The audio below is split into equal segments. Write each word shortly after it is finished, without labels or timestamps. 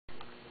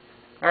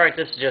Alright,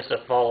 this is just a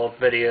follow-up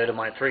video to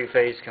my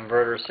three-phase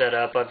converter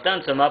setup. I've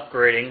done some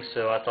upgrading,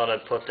 so I thought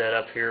I'd put that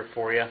up here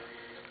for you.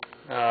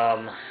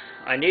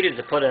 I needed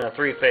to put in a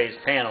three-phase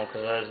panel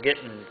because I was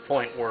getting to the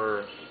point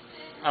where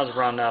I was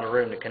running out of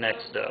room to connect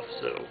stuff.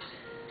 So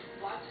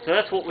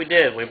that's what we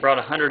did. We brought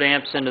 100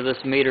 amps into this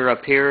meter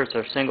up here. It's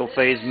our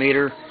single-phase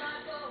meter,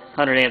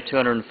 100 amp,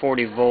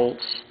 240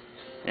 volts,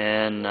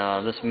 and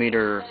this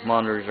meter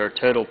monitors our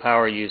total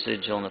power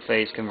usage on the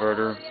phase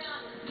converter.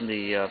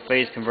 The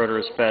phase converter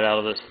is fed out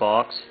of this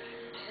box,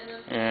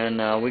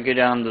 and we go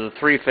down to the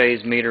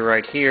three-phase meter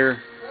right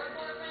here.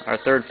 Our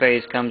third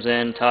phase comes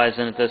in, ties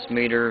in at this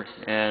meter,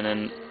 and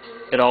then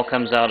it all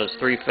comes out as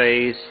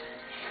three-phase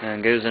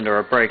and goes into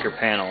our breaker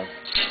panel.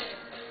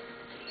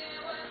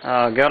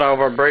 Got all of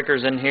our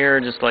breakers in here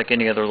just like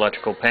any other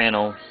electrical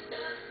panel.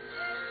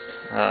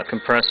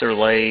 Compressor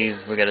lathe,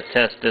 we got a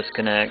test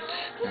disconnect,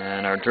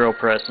 and our drill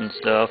press and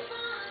stuff.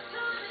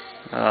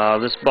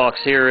 This box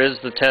here is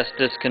the test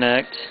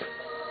disconnect.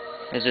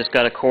 It's just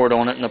got a cord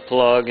on it and a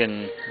plug,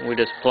 and we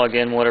just plug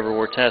in whatever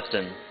we're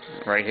testing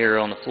right here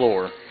on the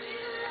floor.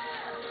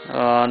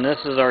 And this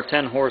is our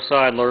 10 horse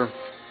idler.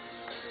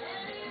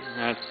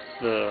 That's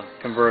the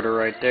converter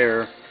right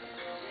there.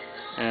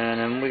 And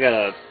then we got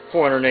a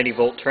 480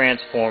 volt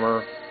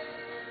transformer,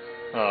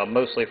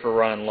 mostly for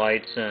running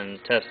lights and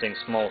testing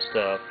small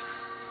stuff.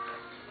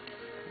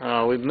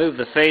 We've moved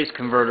the phase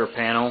converter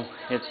panel.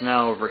 It's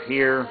now over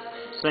here.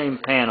 Same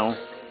panel.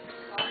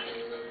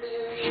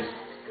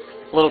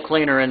 A little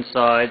cleaner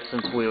inside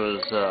since we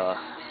was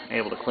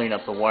able to clean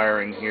up the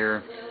wiring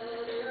here,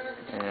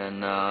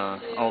 and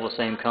all the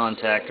same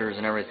contactors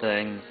and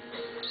everything.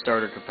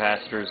 Starter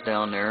capacitors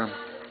down there.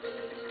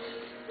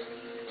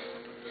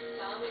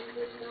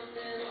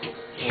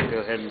 We'll go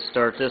ahead and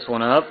start this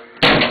one up.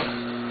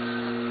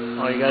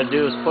 All you gotta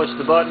do is push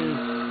the button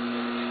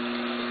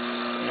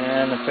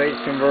and the phase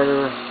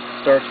converter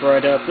starts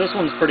right up. This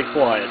one's pretty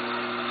quiet.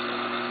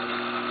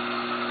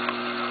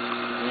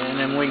 And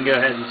then we can go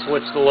ahead and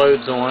switch the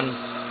loads on.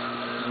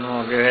 And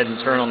I'll go ahead and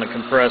turn on the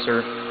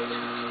compressor.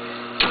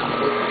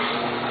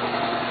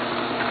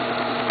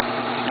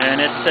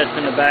 And it sits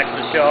in the back of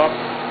the shop.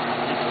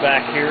 It's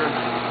back here.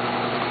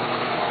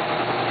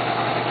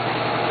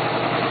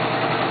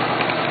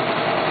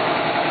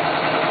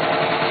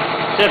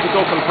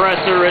 Typical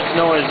compressor, it's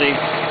noisy.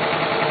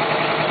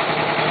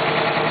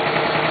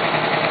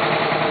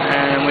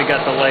 And we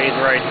got the lathe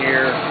right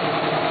here.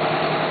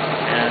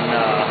 And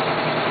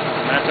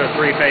that's our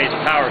three-phase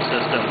power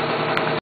system.